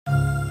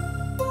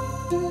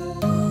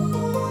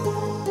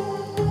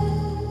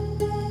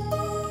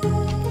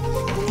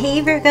Hey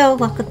Virgo,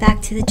 welcome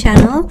back to the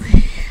channel.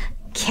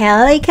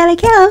 Kelly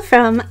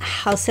from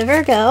House of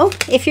Virgo.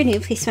 If you're new,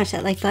 please smash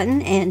that like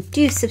button and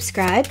do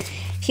subscribe.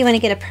 If you want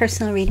to get a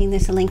personal reading,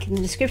 there's a link in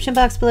the description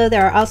box below.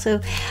 There are also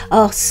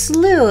a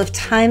slew of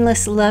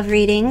timeless love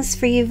readings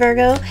for you,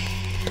 Virgo,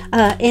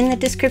 in the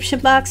description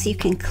box. You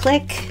can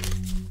click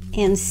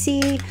and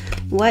see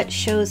what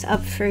shows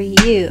up for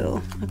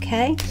you.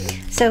 Okay,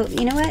 so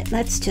you know what,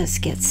 let's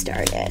just get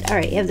started. All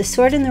right, you have the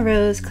Sword and the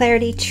Rose,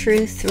 clarity,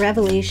 truth,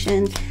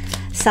 revelation,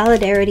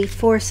 solidarity,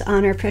 force,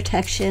 honor,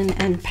 protection,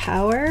 and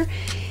power.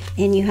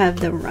 And you have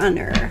the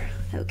Runner.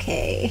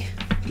 Okay,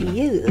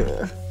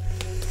 you.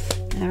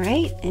 All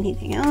right,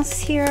 anything else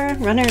here?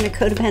 Runner in a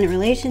codependent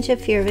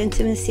relationship, fear of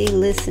intimacy,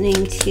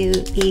 listening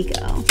to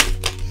ego.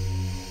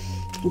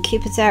 And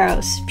Cupid's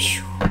arrows.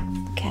 Pew.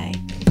 Okay.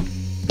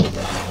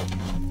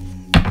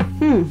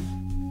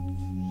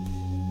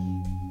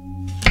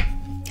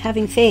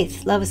 Having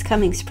faith, love is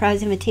coming,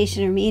 surprise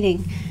invitation or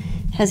meeting,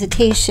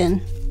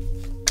 hesitation.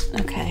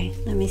 Okay,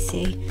 let me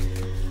see.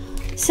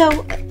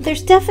 So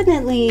there's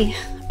definitely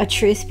a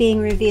truth being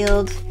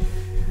revealed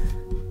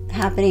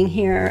happening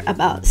here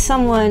about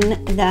someone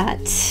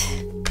that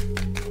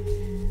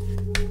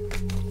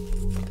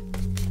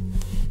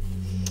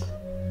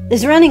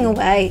is running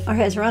away or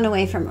has run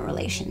away from a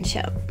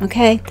relationship.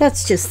 Okay,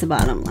 that's just the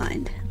bottom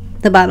line.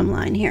 The bottom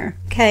line here.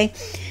 Okay,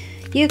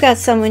 you got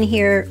someone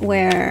here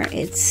where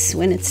it's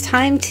when it's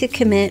time to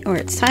commit, or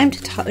it's time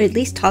to talk, or at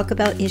least talk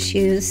about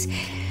issues,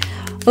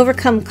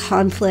 overcome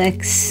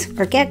conflicts,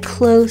 or get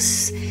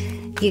close.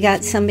 You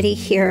got somebody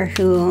here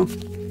who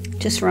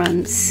just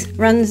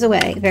runs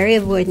away, very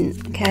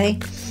avoidant. Okay,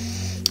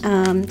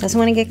 doesn't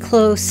want to get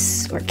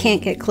close or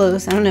can't get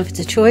close. I don't know if it's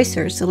a choice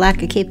or it's a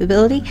lack of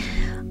capability.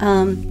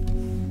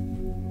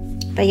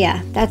 But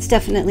yeah, that's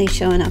definitely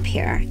showing up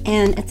here.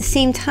 And at the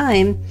same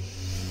time,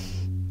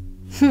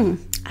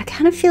 I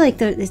kind of feel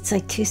like it's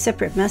like two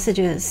separate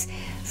messages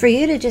for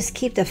you to just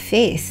keep the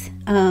faith.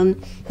 Now,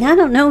 I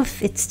don't know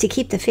if it's to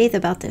keep the faith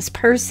about this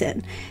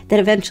person that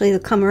eventually they'll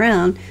come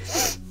around.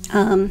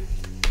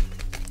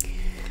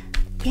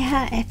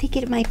 Yeah, I think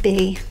it might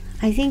be.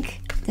 I think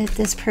that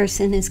this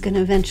person is going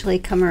to eventually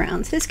come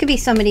around. So this could be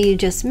somebody you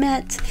just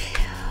met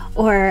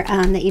or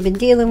that you've been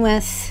dealing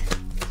with.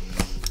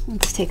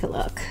 Let's take a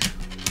look.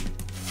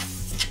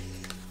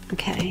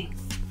 Okay,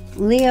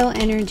 Leo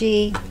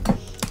energy,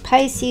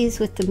 Pisces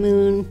with the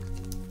moon.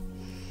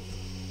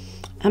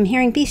 I'm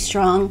hearing be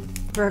strong,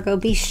 Virgo,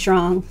 be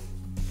strong.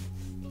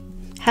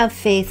 Have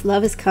faith,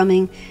 love is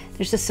coming.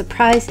 There's a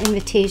surprise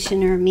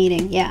invitation or a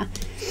meeting, yeah.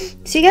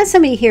 So you got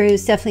somebody here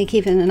who's definitely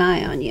keeping an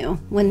eye on you.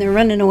 When they're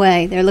running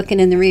away, they're looking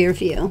in the rear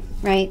view,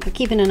 right? They're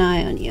keeping an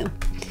eye on you.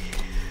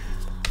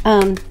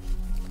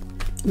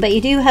 But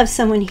you do have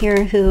someone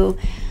here who,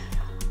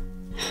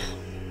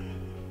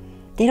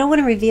 they don't want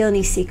to reveal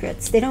any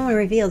secrets. They don't want to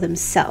reveal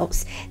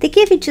themselves. They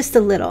give you just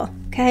a little,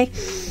 okay?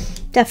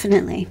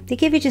 Definitely. They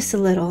give you just a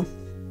little.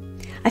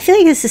 I feel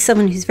like this is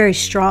someone who's very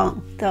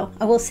strong, though.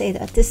 I will say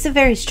that. This is a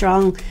very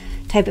strong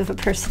type of a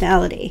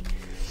personality.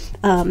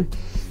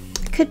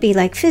 Could be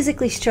like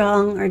physically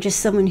strong or just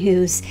someone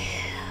who's,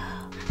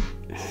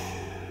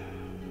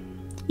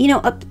 you know,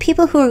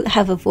 people who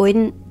have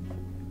avoidant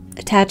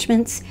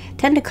attachments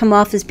tend to come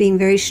off as being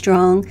very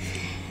strong.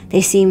 They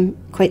seem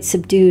quite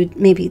subdued.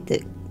 Maybe the,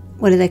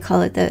 what do they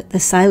call it? The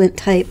silent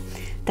type,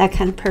 that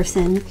kind of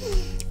person.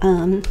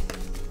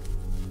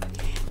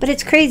 But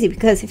it's crazy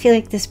because I feel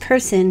like this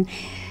person,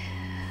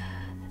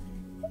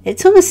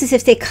 it's almost as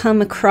if they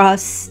come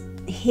across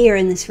here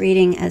in this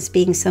reading as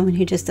being someone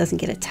who just doesn't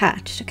get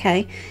attached,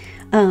 okay?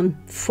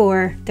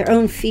 For their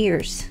own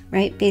fears,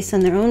 right? Based on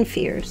their own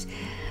fears.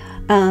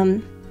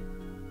 Even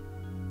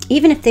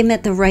if they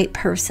met the right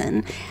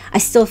person, I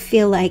still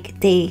feel like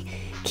they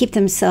keep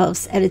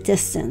themselves at a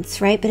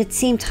distance, right? But at the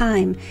same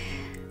time,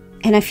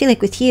 and I feel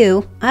like with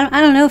you, I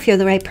don't know if you're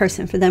the right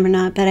person for them or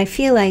not, but I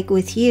feel like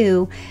with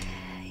you,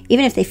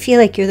 even if they feel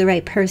like you're the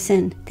right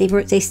person,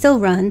 they still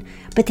run,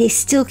 but they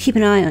still keep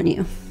an eye on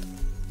you.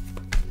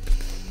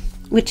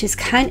 Which is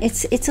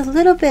it's a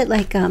little bit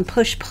like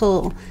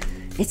push-pull.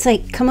 It's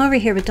like, come over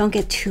here, but don't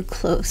get too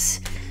close,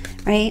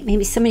 right?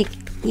 Maybe somebody,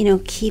 you know,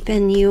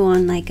 keeping you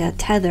on like a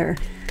tether,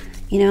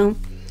 you know,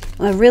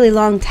 a really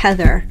long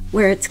tether,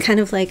 where it's kind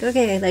of like,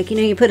 okay, like, you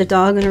know, you put a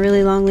dog on a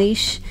really long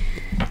leash.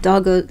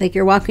 Dog goes, like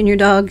you're walking your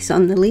dogs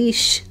on the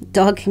leash.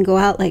 Dog can go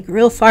out like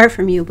real far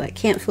from you, but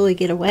can't fully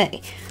get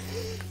away.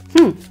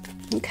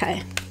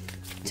 Okay.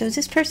 So is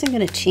this person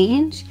going to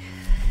change?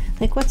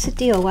 Like, what's the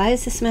deal? Why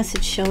is this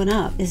message showing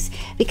up? Is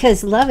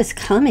because love is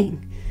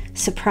coming.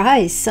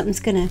 Surprise. Something's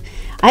going to...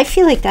 I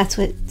feel like that's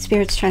what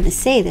Spirit's trying to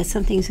say, that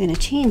something's going to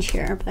change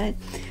here. But,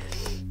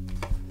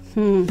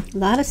 a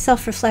lot of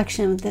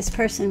self-reflection with this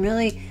person.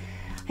 Really,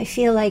 I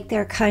feel like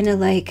they're kind of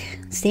like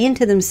staying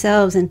to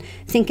themselves and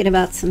thinking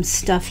about some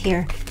stuff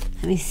here.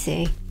 Let me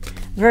see.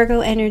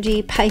 Virgo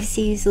energy,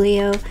 Pisces,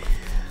 Leo.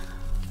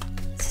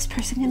 Is this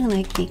person going to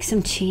like make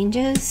some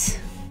changes?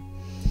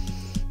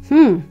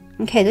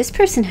 Okay, this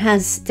person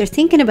has, they're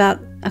thinking about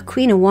a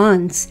Queen of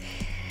Wands.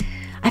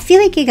 I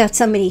feel like you got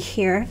somebody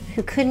here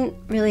who couldn't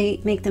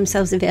really make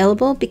themselves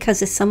available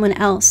because of someone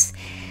else.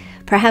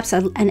 Perhaps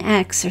an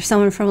ex or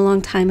someone from a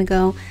long time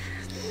ago.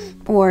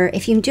 Or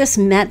if you just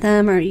met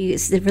them, or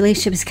the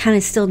relationship is kind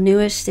of still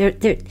newish.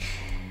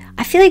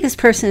 I feel like this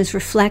person is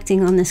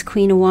reflecting on this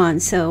Queen of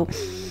Wands. So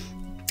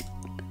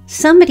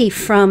somebody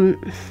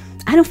from,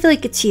 I don't feel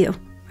like it's you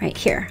right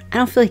here. I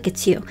don't feel like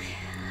it's you.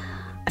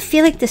 I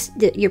feel like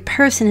your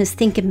person is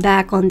thinking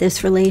back on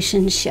this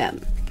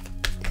relationship.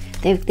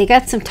 They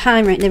got some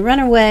time, right? They run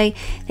away.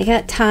 They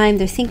got time.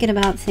 They're thinking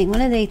about things.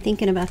 What are they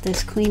thinking about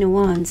this Queen of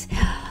Wands?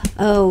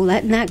 Oh,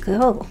 letting that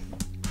go.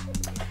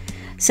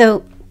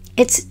 So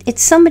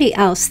it's somebody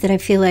else that I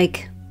feel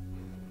like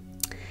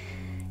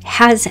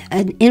has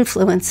an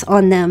influence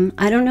on them.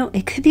 I don't know.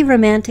 It could be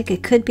romantic.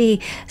 It could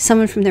be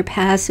someone from their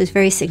past who's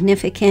very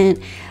significant.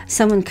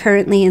 Someone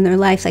currently in their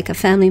life, like a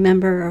family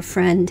member or a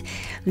friend.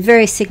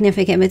 Very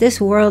significant. But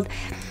this world,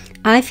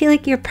 I feel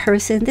like your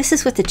person, this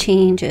is what the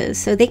change is.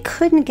 So they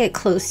couldn't get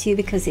close to you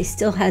because they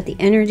still had the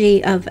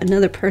energy of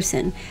another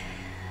person.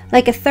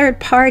 Like a third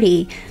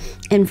party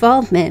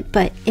involvement,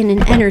 but in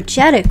an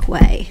energetic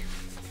way.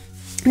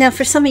 Now,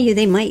 for some of you,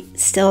 they might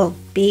still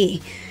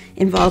be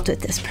involved with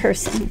this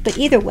person. But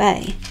either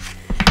way,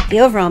 the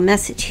overall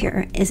message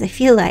here is I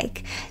feel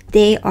like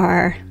they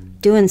are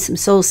doing some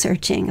soul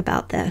searching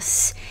about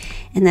this,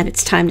 and that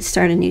it's time to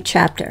start a new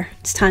chapter.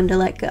 It's time to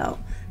let go.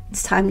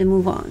 It's time to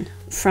move on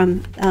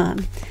from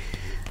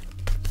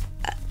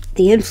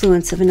the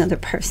influence of another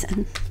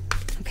person.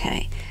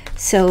 Okay,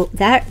 so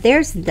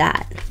there's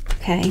that.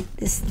 Okay,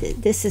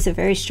 this is a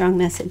very strong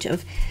message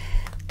of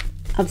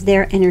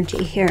their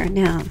energy here.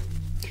 Now,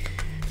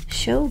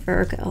 show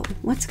Virgo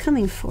what's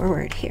coming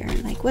forward here.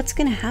 Like, what's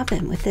going to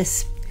happen with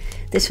this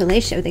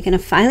relationship? Are they going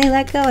to finally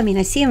let go? I mean,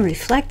 I see them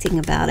reflecting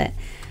about it,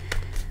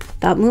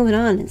 about moving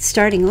on and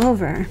starting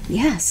over.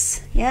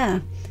 Yes, yeah,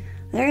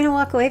 they're going to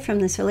walk away from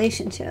this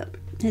relationship.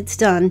 It's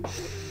done.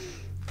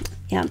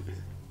 Yep,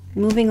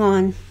 moving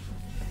on.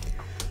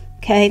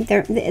 Okay,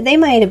 they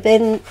might have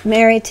been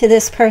married to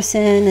this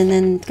person and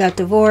then got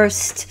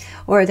divorced,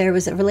 or there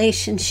was a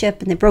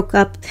relationship and they broke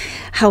up.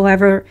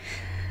 However,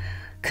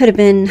 could have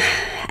been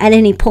at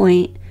any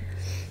point.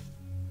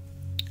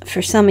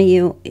 For some of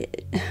you,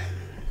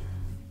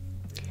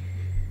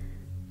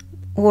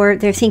 or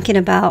they're thinking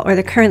about, or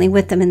they're currently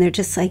with them and they're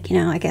just like,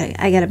 I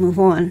gotta move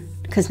on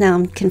because now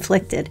I'm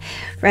conflicted,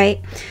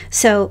 right?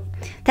 So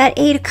that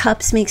 8 of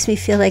Cups makes me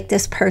feel like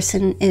this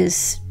person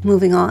is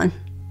moving on.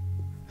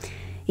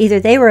 Either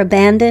they were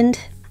abandoned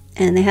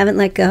and they haven't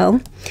let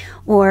go,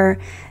 or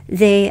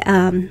they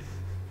are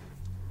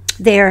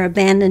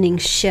abandoning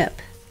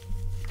ship,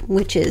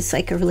 which is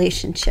like a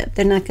relationship.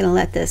 They're not going to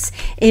let this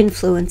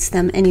influence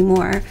them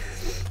anymore.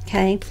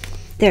 Okay,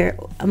 they're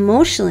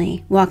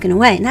emotionally walking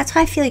away, and that's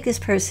why I feel like this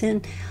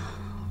person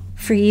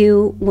for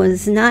you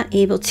was not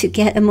able to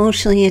get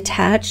emotionally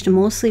attached,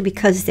 mostly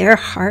because their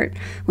heart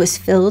was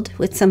filled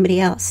with somebody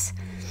else.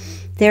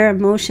 Their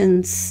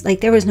emotions, like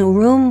there was no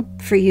room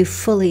for you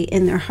fully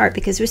in their heart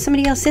because there was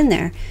somebody else in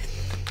there.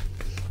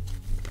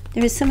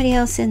 There was somebody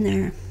else in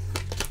there.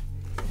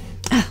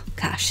 Oh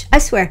gosh, I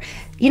swear,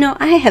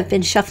 I have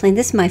been shuffling.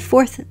 This is my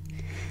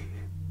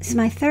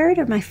third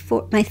or my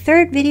fourth, my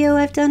third video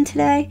I've done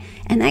today,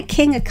 and that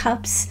King of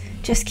Cups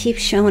just keeps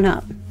showing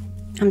up.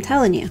 I'm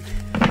telling you,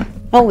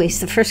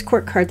 always the first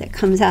court card that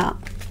comes out.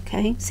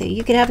 Okay, so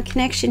you could have a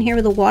connection here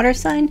with a water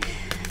sign,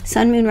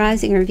 Sun, Moon,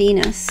 Rising, or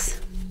Venus.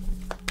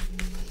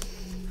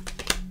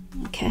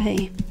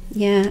 Okay,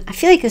 yeah, I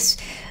feel like this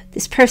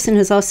person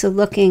is also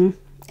looking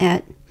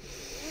at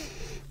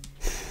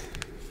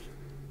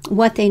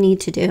what they need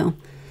to do,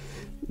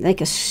 like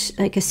a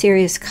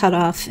serious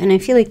cutoff, and I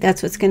feel like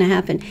that's what's going to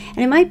happen. And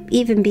it might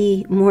even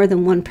be more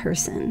than one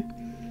person,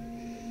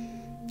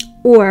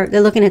 or they're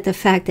looking at the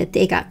fact that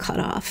they got cut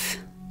off.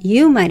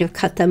 You might have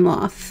cut them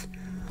off,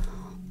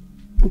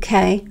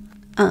 okay,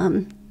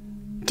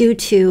 due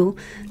to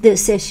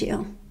this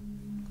issue.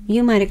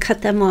 You might have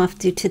cut them off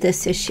due to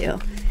this issue,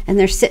 and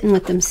they're sitting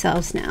with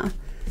themselves now.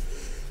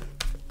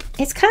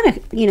 It's kind of,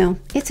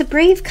 it's a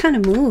brave kind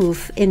of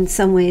move in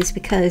some ways,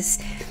 because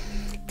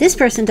this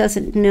person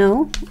doesn't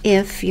know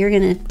if you're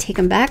going to take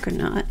them back or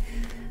not,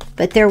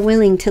 but they're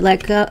willing to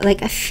let go.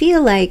 Like, I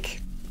feel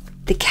like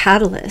the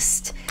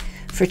catalyst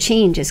for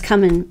change is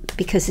coming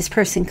because this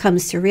person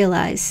comes to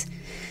realize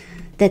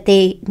that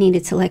they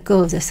needed to let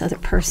go of this other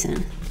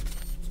person.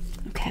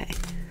 Okay.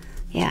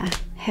 Yeah.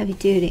 Heavy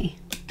duty.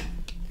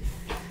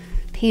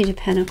 Page of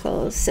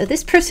Pentacles. So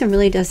this person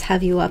really does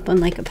have you up on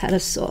like a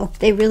pedestal.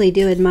 They really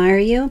do admire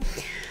you.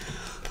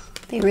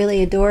 They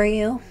really adore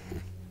you.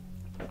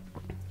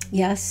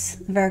 Yes,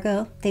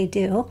 Virgo, they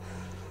do.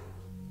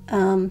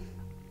 They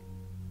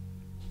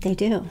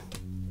do.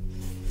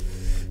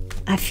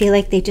 I feel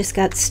like they just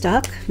got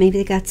stuck. Maybe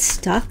they got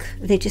stuck.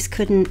 They just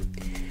couldn't.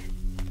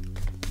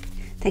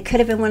 They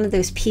could have been one of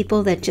those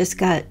people that just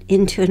got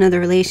into another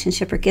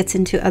relationship or gets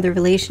into other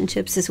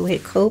relationships as a way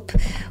to cope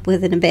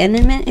with an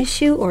abandonment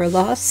issue or a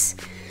loss,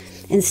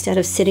 instead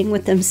of sitting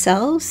with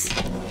themselves,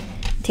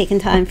 taking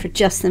time for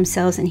just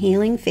themselves and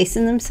healing,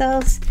 facing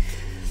themselves.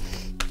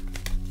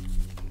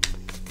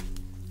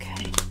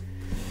 Okay.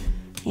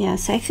 Yeah,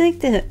 so I feel like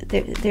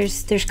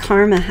there's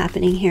karma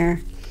happening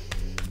here.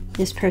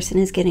 This person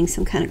is getting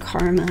some kind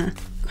of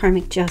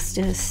karmic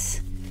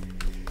justice.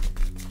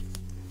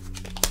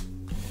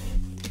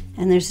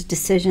 And there's a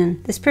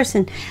decision. This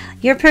person,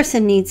 your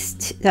person needs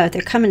to,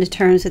 they're coming to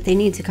terms, but they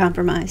need to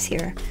compromise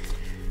here.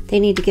 They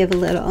need to give a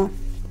little.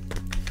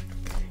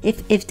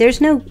 If there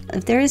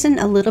isn't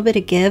a little bit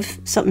of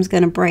give, something's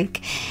going to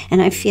break. And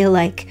I feel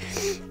like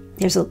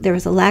there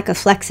was a lack of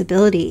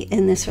flexibility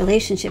in this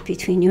relationship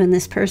between you and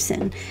this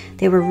person.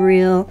 They were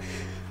real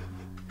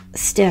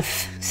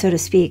stiff, so to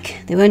speak.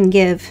 They wouldn't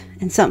give,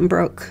 and something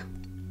broke.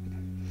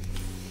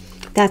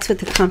 That's what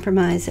the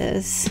compromise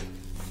is.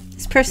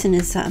 This person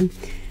is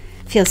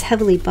feels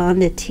heavily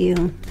bonded to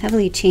you,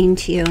 heavily chained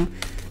to you.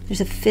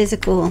 There's a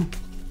physical,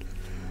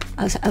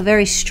 a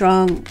very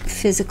strong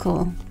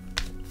physical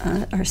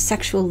or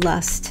sexual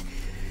lust.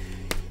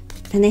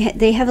 And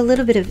they have a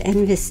little bit of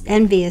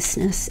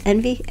enviousness.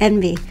 Envy?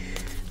 They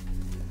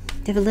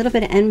have a little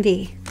bit of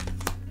envy.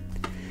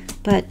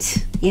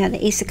 But yeah,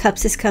 the Ace of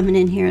Cups is coming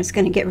in here. It's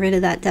going to get rid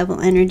of that devil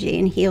energy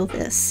and heal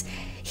this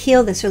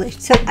relationship.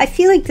 So I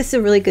feel like this is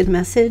a really good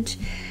message.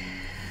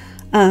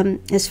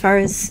 As far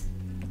as,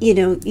 you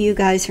know, you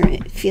guys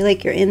feel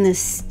like you're in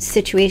this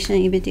situation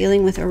and you've been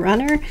dealing with a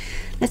runner.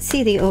 Let's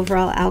see the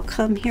overall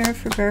outcome here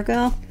for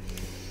Virgo.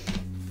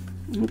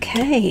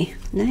 Okay,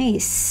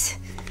 nice.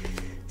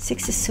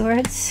 Six of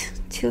Swords,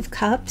 Two of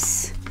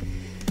Cups.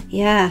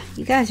 Yeah,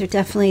 you guys are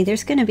definitely,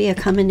 there's going to be a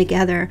coming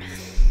together.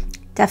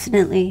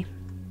 Definitely.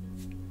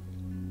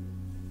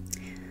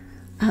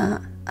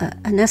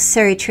 A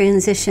necessary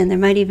transition. There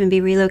might even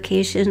be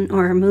relocation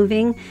or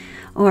moving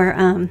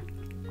or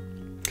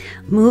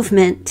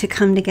movement to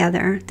come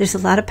together. There's a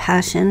lot of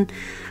passion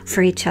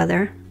for each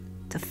other.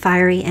 The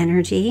fiery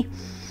energy.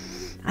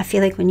 I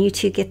feel like when you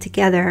two get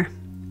together,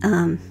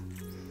 you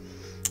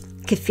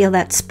could feel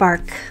that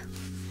spark.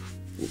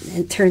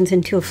 It turns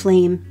into a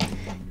flame,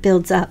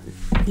 builds up.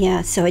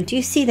 Yeah, so I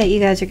do see that you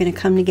guys are going to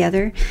come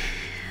together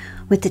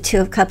with the Two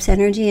of Cups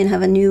energy and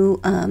have a new,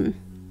 I'm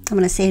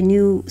going to say a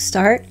new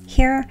start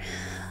here,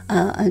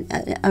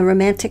 a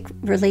romantic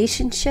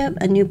relationship,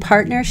 a new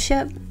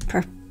partnership,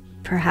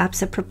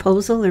 perhaps a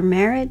proposal or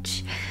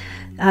marriage,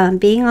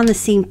 being on the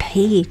same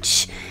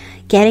page,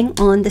 getting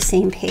on the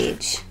same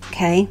page,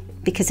 okay?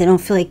 Because I don't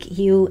feel like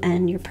you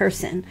and your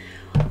person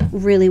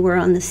really were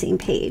on the same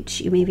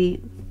page. You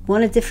maybe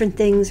wanted different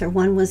things, or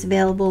one was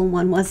available and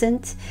one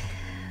wasn't,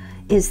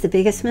 is the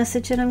biggest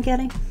message that I'm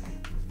getting.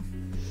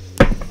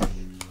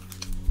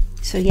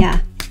 So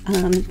yeah,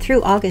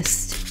 through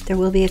August, there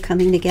will be a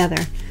coming together,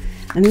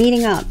 a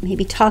meeting up,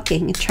 maybe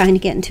talking and trying to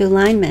get into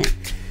alignment.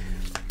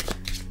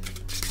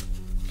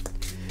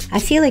 I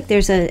feel like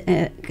there's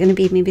going to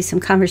be maybe some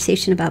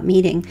conversation about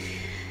meeting.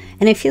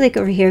 And I feel like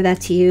over here,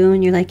 that's you,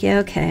 and you're like, yeah,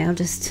 okay,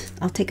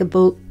 I'll take a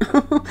boat,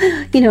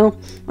 you know,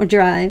 or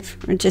drive,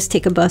 or just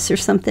take a bus or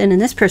something.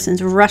 And this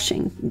person's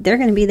rushing. They're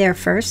going to be there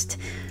first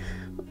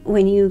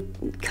when you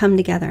come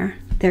together.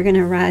 They're going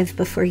to arrive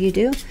before you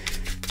do.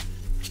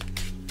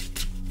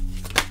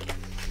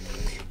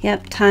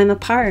 Yep, time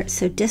apart.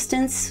 So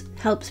distance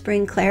helps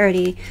bring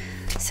clarity.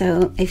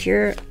 So if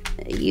you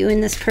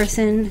and this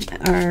person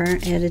are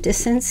at a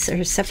distance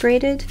or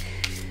separated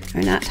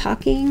or not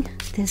talking,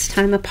 this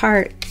time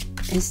apart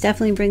is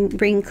definitely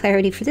bring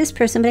clarity for this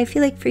person, but I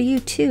feel like for you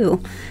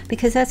too,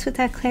 because that's what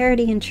that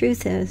clarity and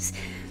truth is.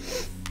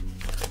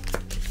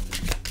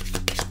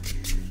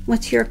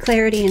 What's your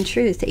clarity and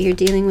truth? That you're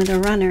dealing with a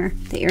runner,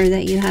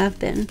 that you have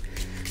been.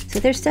 So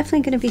there's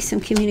definitely going to be some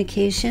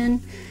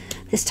communication.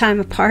 This time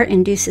apart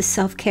induces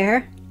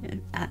self-care,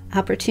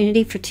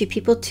 opportunity for two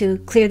people to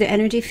clear their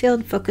energy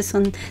field, focus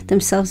on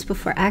themselves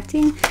before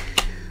acting.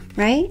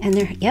 Right?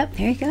 And yep,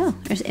 there you go.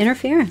 There's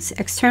interference,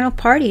 external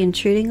party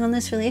intruding on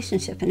this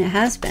relationship, and it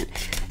has been.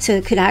 So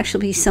it could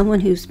actually be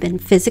someone who's been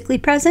physically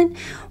present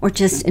or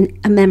just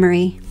a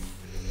memory.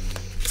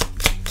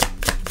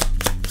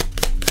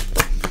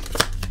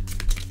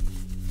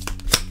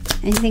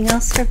 Anything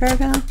else for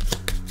Virgo?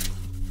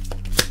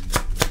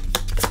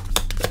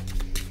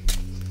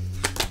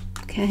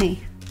 Okay.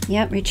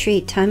 Yep,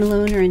 retreat, time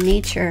alone or in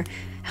nature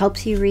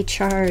helps you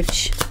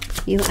recharge,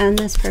 you and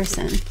this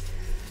person.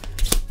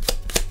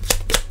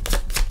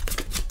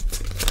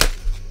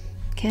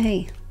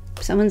 Okay,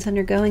 someone's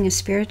undergoing a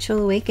spiritual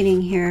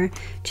awakening here.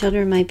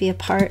 Children might be a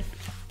part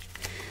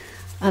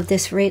of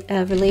this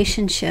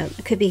relationship.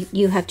 It could be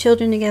you have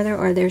children together,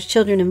 or there's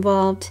children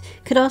involved.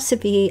 Could also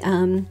be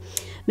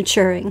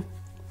maturing.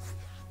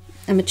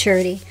 A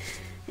maturity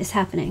is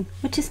happening,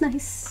 which is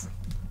nice.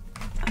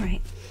 All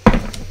right.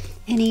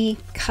 Any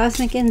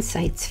cosmic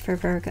insights for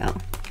Virgo?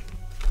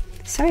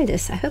 Sorry,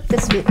 I hope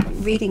this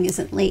reading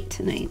isn't late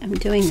tonight. I'm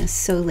doing this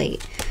so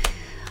late.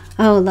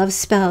 Oh, love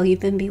spell.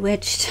 You've been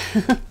bewitched.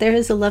 There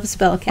is a love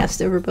spell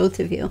cast over both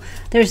of you.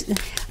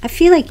 I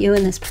feel like you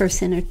and this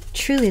person are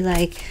truly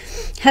like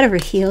head over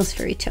heels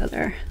for each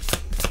other.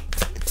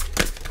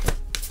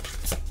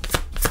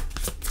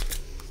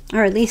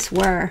 or at least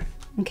were.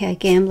 Okay,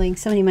 gambling.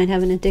 Somebody might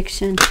have an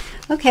addiction.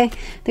 Okay,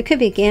 there could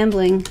be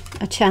gambling,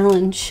 a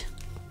challenge.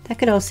 That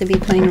could also be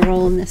playing a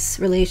role in this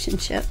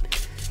relationship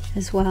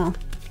as well.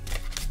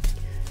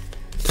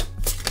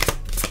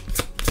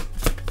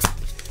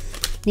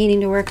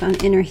 Needing to work on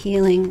inner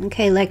healing.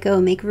 Okay, let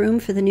go. Make room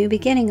for the new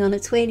beginning on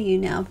its way to you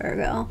now,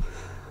 Virgo.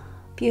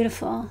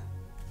 Beautiful.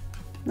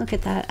 Look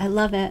at that. I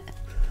love it.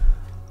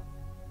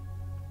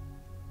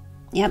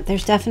 Yep,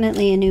 there's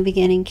definitely a new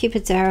beginning.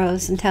 Cupid's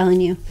arrows, I'm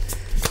telling you.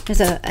 There's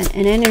an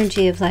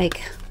energy of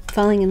like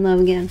falling in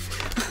love again.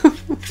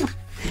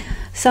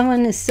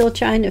 Someone is still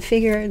trying to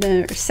figure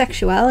their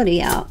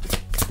sexuality out.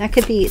 That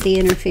could be the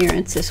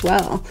interference as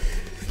well.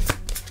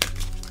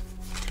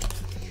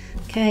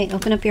 Okay,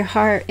 open up your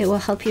heart. It will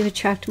help you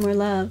attract more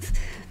love.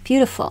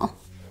 Beautiful.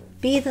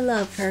 Be the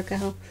love,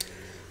 Virgo.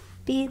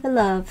 Be the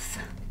love.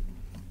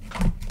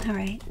 All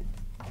right.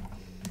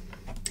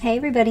 Hey,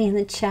 everybody in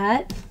the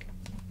chat.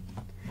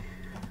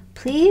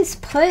 Please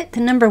put the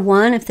number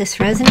 1 if this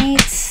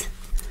resonates.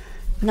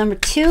 Number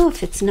 2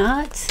 if it's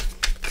not.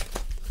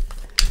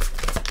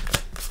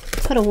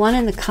 Put a 1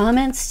 in the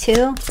comments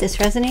too if this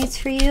resonates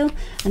for you.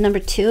 A number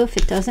 2 if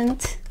it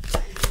doesn't.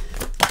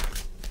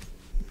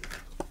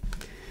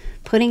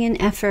 Putting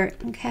in effort.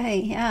 Okay,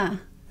 yeah.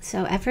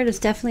 So effort is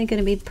definitely going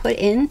to be put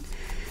in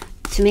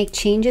to make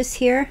changes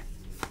here.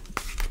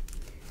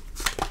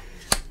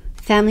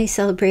 Family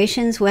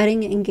celebrations,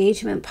 wedding,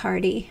 engagement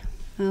party.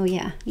 Oh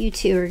yeah, you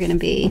two are going to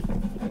be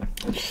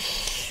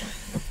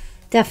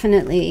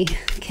definitely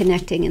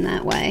connecting in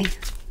that way.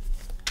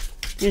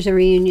 There's a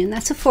reunion.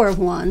 That's a 4 of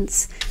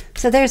Wands.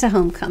 So there's a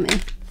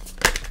homecoming.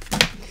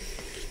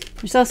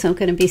 There's also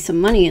going to be some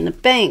money in the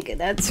bank.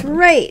 That's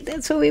right.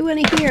 That's what we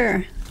want to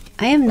hear.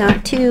 I am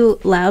not too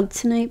loud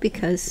tonight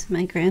because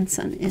my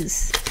grandson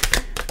is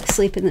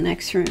asleep in the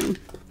next room.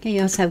 Okay,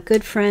 you also have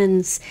good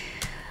friends.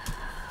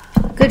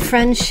 Good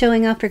friends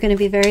showing up are going to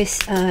be very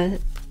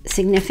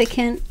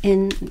significant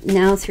in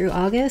now through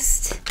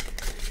August.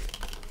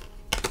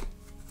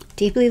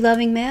 Deeply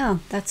loving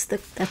male. That's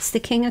the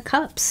King of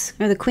Cups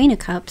or the Queen of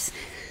Cups.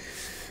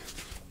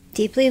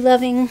 Deeply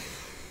loving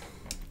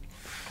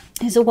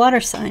is a water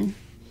sign.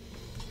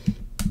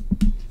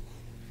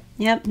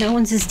 Yep, no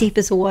one's as deep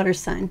as a water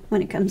sign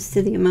when it comes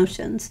to the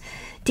emotions.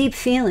 Deep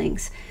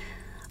feelings.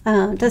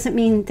 Doesn't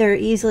mean they're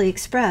easily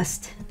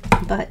expressed,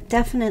 but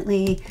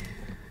definitely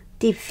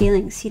deep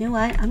feelings. You know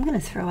what? I'm going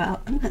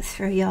to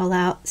throw y'all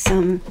out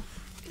some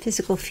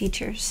physical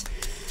features.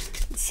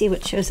 Let's see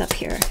what shows up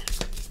here.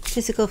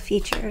 Physical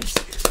features.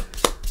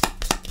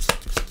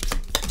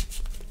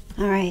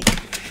 All right.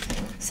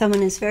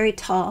 Someone is very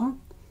tall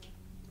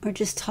or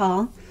just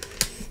tall.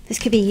 This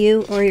could be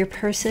you or your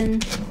person.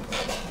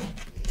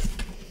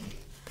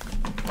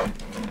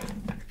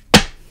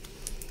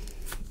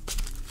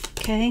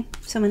 Okay,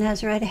 someone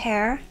has red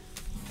hair.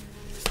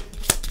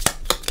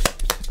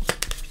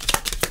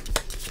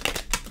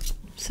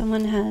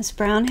 Someone has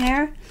brown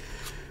hair.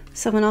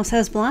 Someone else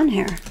has blonde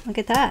hair. Look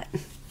at that.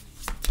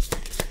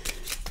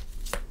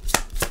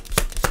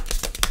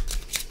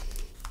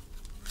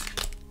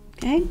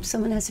 Okay,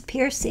 someone has a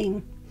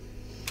piercing.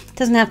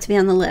 Doesn't have to be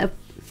on the lip.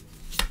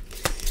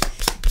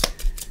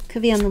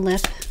 Could be on the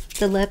lips.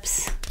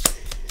 Let's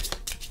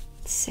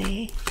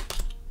see.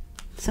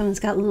 Someone's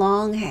got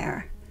long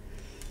hair.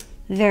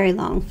 Very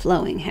long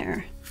flowing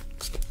hair.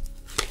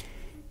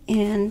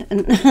 And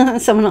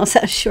someone else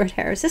has short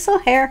hair. Is this all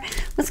hair?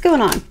 What's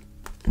going on?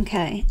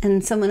 Okay,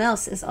 and someone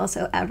else is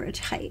also average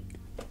height.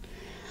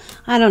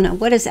 I don't know.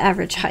 What is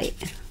average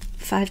height?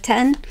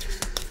 5'10"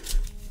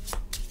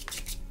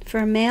 for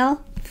a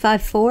male,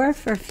 5'4"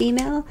 for a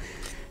female.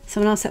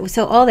 Someone else,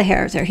 so all the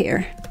hairs are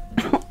here.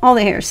 All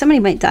the hair. Somebody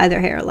might dye their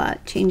hair a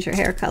lot, change their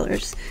hair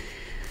colors.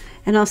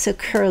 And also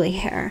curly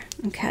hair.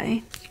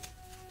 Okay.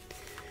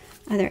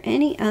 Are there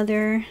any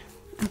other?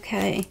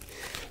 Okay.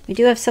 We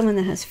do have someone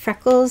that has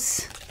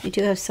freckles. We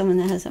do have someone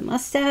that has a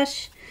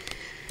mustache.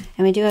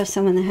 And we do have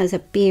someone that has a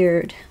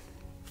beard.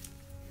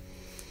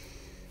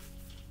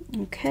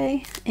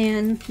 Okay.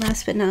 And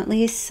last but not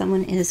least,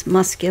 someone is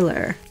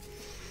muscular.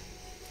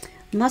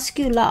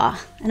 Muscular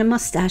and a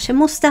mustache. A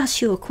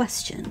mustachio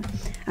question.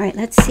 All right,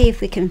 let's see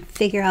if we can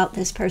figure out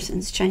this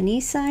person's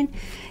Chinese sign.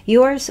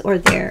 Yours or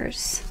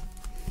theirs.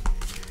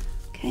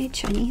 Okay,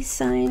 Chinese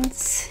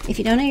signs. If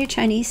you don't know your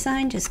Chinese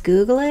sign, just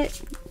Google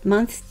it.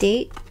 Month,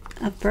 date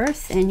of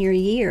birth, and your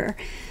year.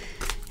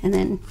 And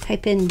then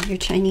type in your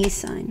Chinese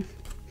sign.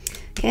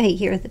 Okay,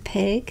 year of the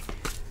pig.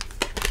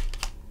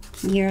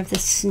 Year of the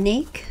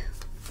snake.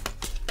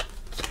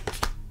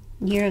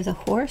 Year of the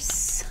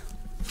horse.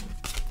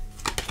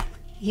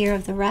 Year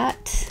of the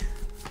rat.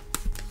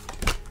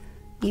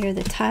 Year of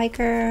the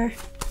tiger.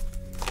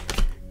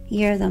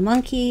 Year of the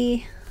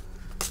monkey.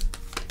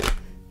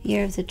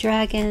 Year of the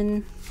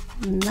dragon.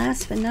 And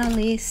last but not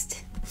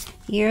least,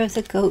 year of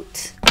the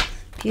goat.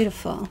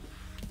 Beautiful.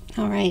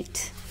 All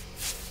right.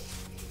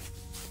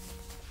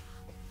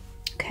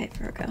 Okay,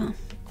 Virgo.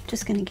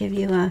 Just going to give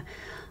you a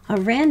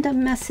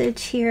random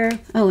message here.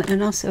 Oh,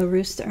 and also a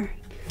rooster.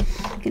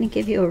 I'm going to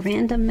give you a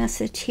random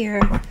message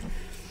here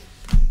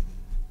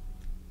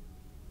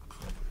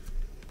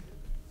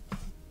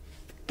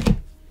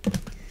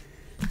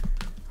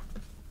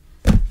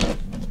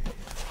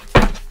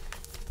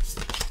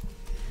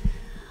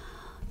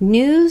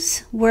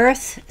News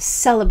worth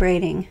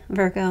celebrating,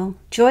 Virgo.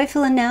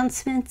 Joyful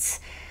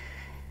announcements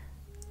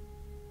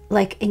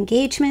like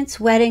engagements,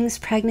 weddings,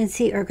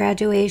 pregnancy, or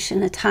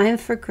graduation. A time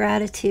for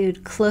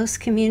gratitude, close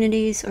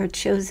communities, or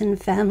chosen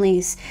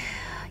families.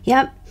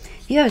 Yep,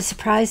 you have a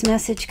surprise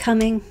message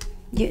coming,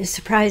 a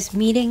surprise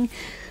meeting.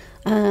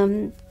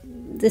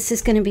 This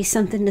is going to be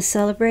something to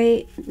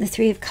celebrate. The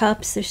Three of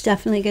Cups, there's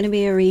definitely going to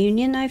be a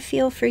reunion, I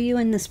feel, for you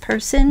and this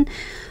person,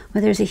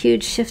 where there's a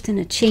huge shift and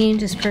a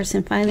change. This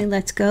person finally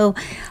lets go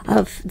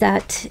of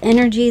that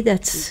energy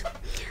that's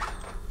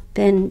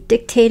been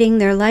dictating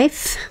their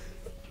life.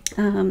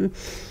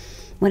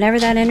 Whatever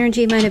that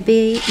energy might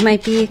be,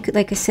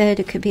 like I said,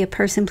 it could be a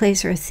person,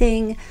 place, or a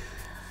thing.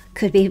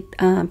 Could be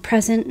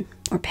present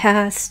or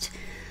past.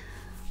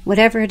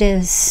 Whatever it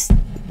is,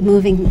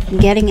 moving,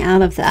 getting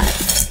out of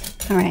that.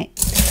 All right.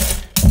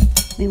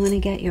 We want to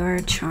get your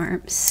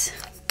charms.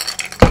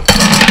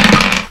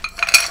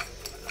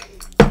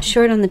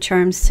 Short on the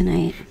charms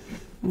tonight.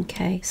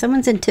 Okay.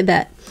 Someone's in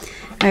Tibet.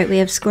 All right. We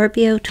have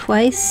Scorpio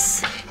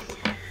twice.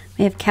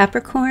 We have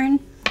Capricorn.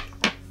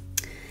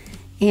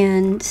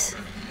 And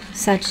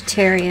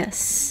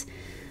Sagittarius.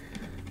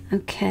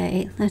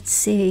 Okay. Let's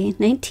see.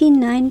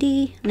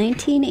 1990,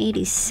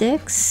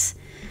 1986.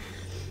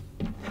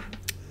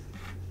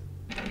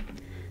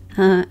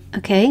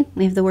 Okay.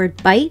 We have the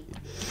word bite.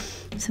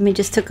 Somebody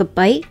just took a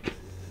bite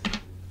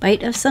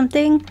of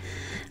something.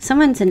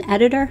 Someone's an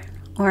editor,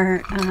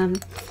 or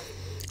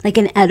like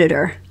an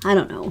editor. I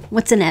don't know.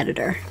 What's an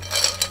editor?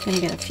 Gonna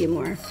get a few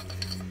more.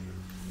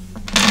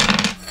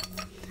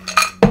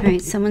 All right,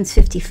 someone's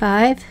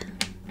 55.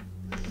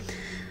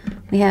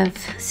 We have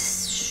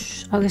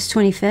August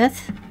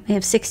 25th. We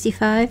have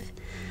 65.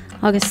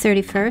 August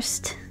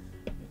 31st.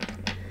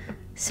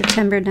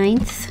 September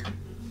 9th.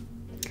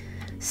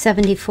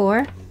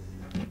 74.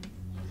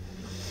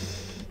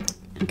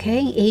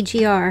 Okay,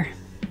 AGR.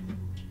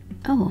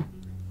 Oh,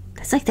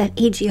 that's like that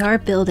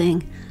AGR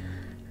building.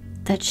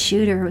 That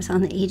shooter was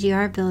on the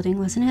AGR building,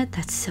 wasn't it?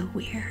 That's so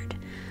weird.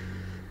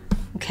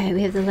 Okay,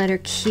 we have the letter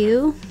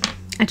Q.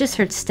 I just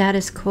heard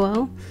status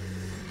quo.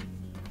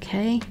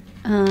 Okay.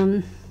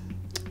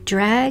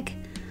 Drag.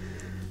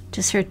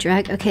 Just heard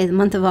drag. Okay, the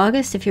month of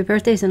August. If your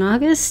birthday's in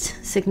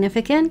August,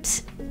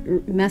 significant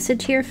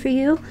message here for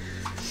you.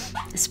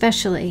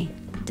 Especially.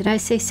 Did I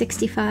say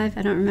 65?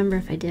 I don't remember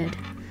if I did.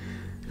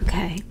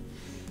 Okay.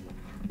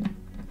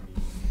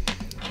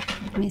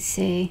 Let me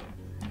see.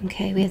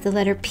 Okay, we have the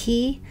letter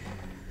P.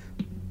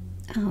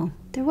 Oh,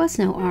 there was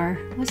no R.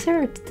 Was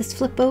there? Let's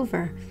flip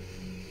over.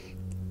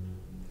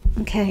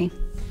 Okay.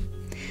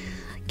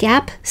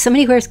 Gap.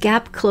 Somebody wears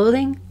Gap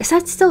clothing. Is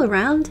that still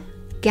around?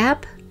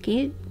 Gap?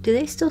 Do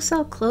they still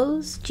sell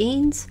clothes?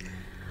 Jeans?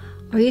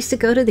 Or you used to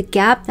go to the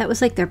Gap? That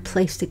was like their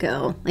place to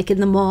go. Like in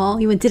the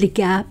mall, you went to the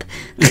Gap.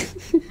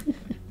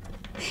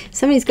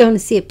 Somebody's going to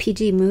see a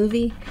PG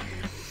movie.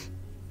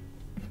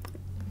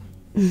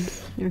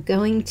 You're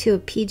going to a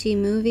PG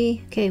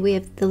movie. Okay, we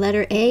have the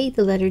letter A,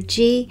 the letter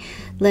G,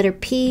 letter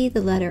P,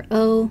 the letter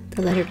O,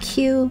 the letter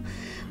Q.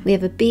 We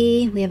have a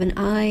B, we have an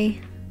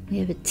I, we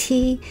have a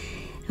T,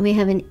 and we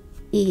have an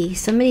E.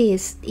 Somebody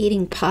is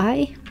eating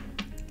pie.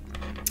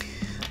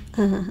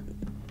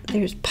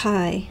 There's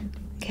pie.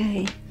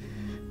 Okay.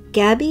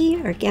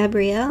 Gabby or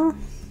Gabrielle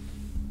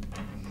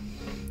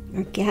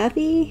or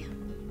Gabby.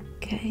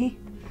 Okay.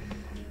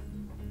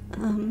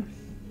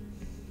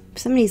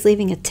 Somebody's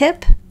leaving a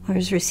tip or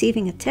is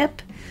receiving a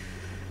tip,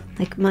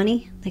 like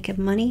money,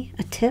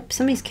 a tip.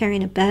 Somebody's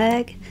carrying a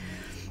bag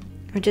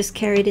or just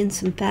carried in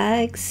some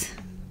bags.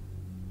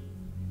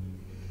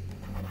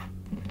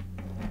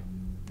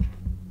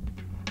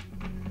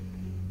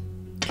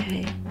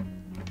 Okay.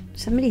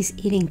 Somebody's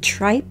eating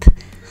tripe.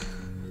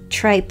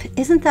 Tripe.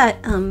 Isn't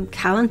that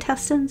cow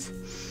intestines?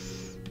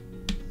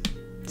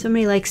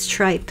 Somebody likes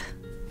tripe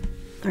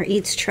or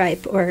eats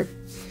tripe, or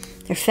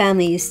their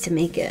family used to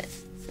make it.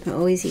 I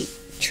always eat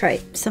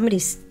tripe.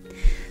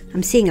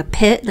 I'm seeing a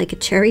pit, like a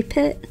cherry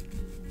pit.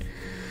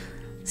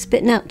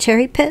 Spitting out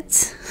cherry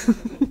pits.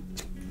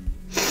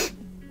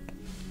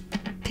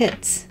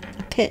 Pits.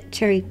 A pit,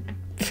 cherry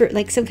fruit,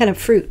 like some kind of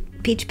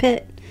fruit. Peach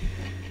pit.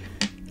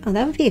 Oh,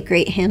 that would be a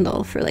great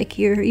handle for like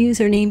your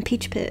username,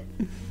 Peach Pit.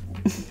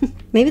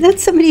 Maybe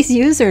that's somebody's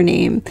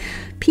username,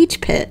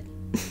 Peach Pit.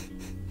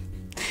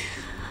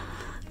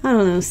 I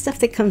don't know, stuff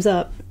that comes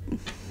up.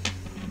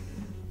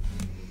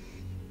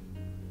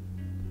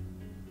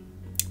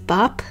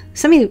 Bop.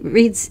 Somebody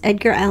reads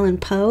Edgar Allan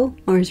Poe,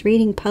 or is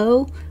reading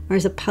Poe, or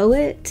is a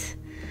poet.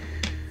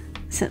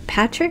 Is it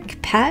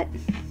Patrick? Pat?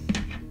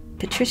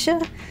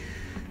 Patricia?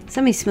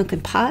 Somebody's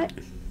smoking pot.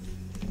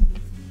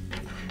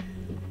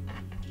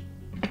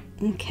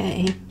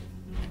 Okay.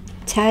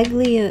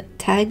 Taglia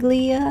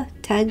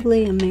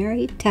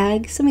Mary?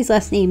 Tag? Somebody's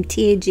last name,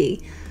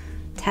 T-A-G.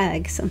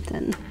 Tag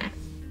something.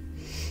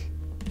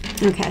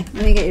 Okay,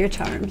 let me get your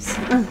charms.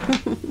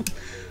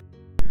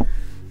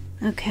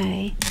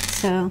 Okay,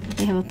 so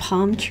we have a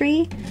palm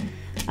tree.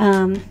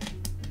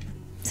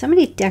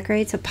 Somebody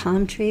decorates a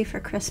palm tree for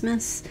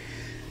Christmas.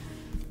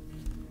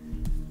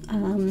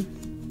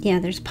 Yeah,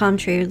 there's palm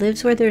tree. Or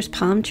lives where there's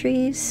palm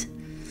trees.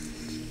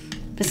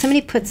 But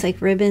somebody puts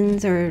like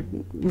ribbons or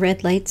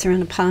red lights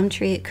around a palm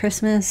tree at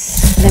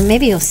Christmas. Then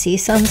maybe you'll see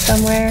some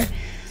somewhere.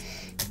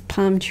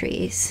 Palm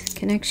trees.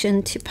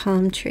 Connection to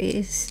palm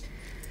trees.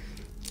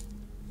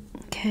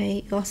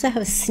 Okay, you also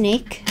have a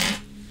snake.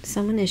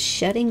 Someone is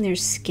shedding their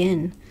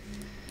skin.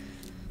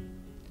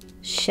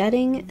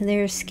 Shedding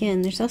their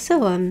skin. There's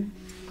also a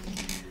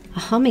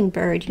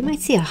hummingbird. You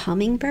might see a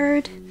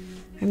hummingbird.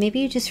 Or maybe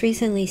you just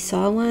recently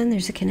saw one.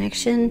 There's a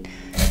connection.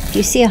 If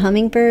you see a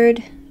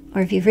hummingbird,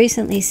 or if you've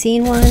recently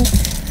seen one,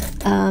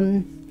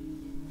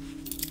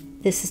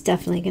 this is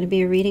definitely going to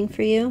be a reading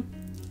for you.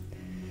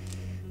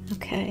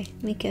 Okay,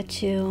 let me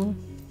get you.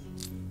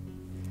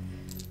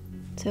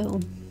 So,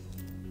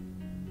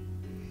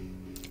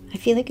 I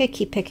feel like I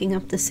keep picking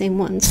up the same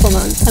ones. Hold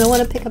on. I don't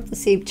want to pick up the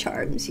same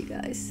charms, you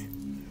guys.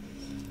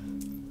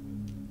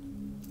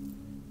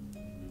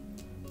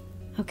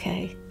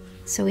 Okay,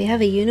 so we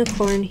have a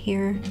unicorn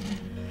here.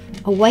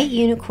 A white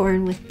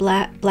unicorn with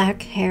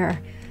black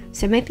hair.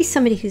 So it might be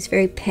somebody who's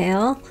very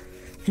pale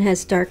and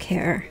has dark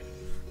hair.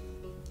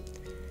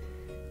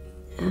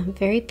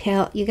 Very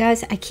pale. You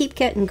guys, I keep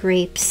getting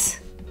grapes.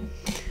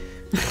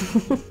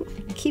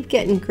 I keep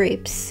getting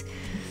grapes.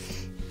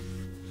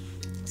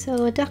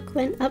 So a duck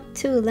went up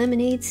to a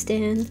lemonade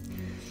stand.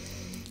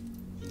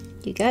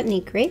 You got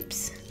any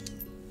grapes?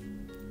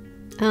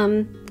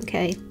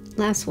 Okay,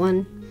 last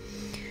one.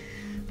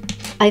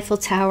 Eiffel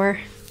Tower.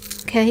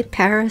 Okay,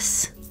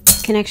 Paris.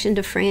 Connection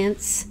to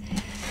France.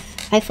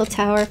 Eiffel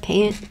Tower,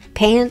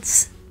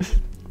 pants.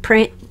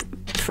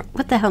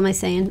 What the hell am I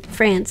saying?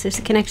 France. There's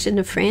a connection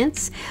to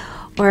France.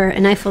 Or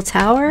an Eiffel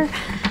Tower.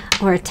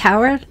 Or a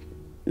tower.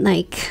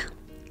 Like,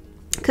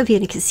 could be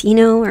in a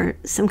casino or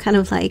some kind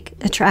of like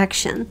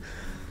attraction.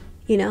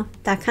 You know,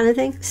 that kind of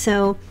thing.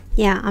 So,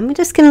 yeah, I'm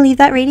just going to leave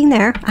that reading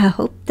there. I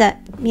hope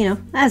that, you know,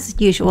 as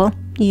usual,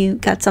 you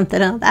got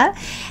something out of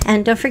that.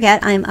 And don't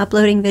forget, I'm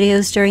uploading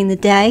videos during the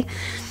day.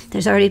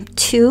 There's already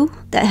 2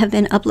 that have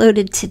been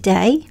uploaded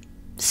today.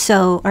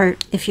 So, or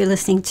if you're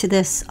listening to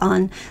this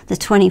on the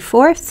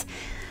 24th,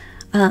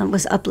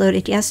 was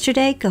uploaded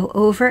yesterday, go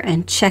over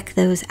and check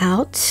those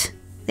out.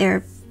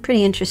 They're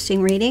pretty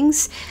interesting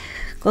readings.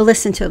 Go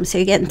listen to them. So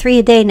you're getting 3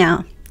 a day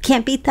now.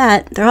 Can't beat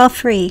that. They're all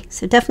free.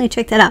 So definitely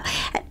check that out.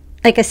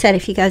 Like I said,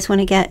 if you guys want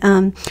to get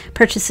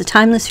purchase the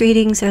timeless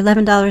readings, they're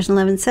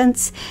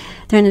 $11.11.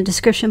 They're in the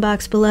description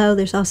box below.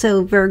 There's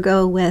also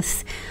Virgo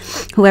with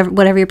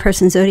whatever your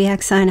person's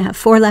zodiac sign. I have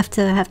 4 left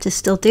to have to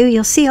still do.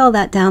 You'll see all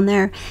that down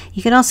there.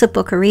 You can also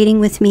book a reading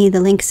with me.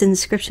 The link's in the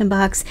description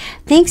box.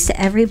 Thanks to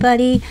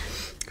everybody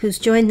who's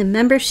joined the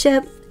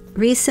membership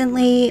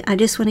recently. I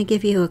just want to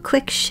give you a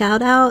quick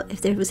shout out.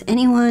 If there was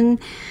anyone,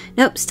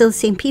 nope, still the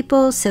same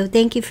people. So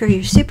thank you for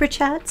your super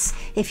chats.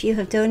 If you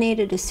have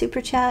donated a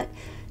super chat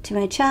to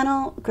my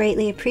channel,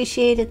 greatly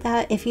appreciated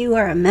that. If you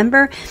are a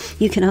member,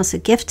 you can also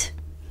gift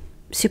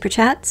super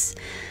chats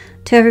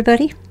to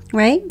everybody,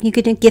 right? You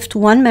could gift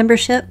 1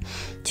 membership,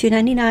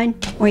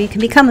 $2.99, or you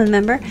can become a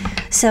member.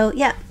 So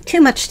yeah,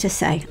 too much to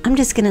say. I'm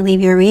just going to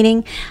leave you a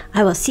reading.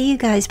 I will see you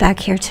guys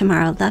back here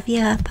tomorrow. Love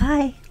ya.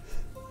 Bye.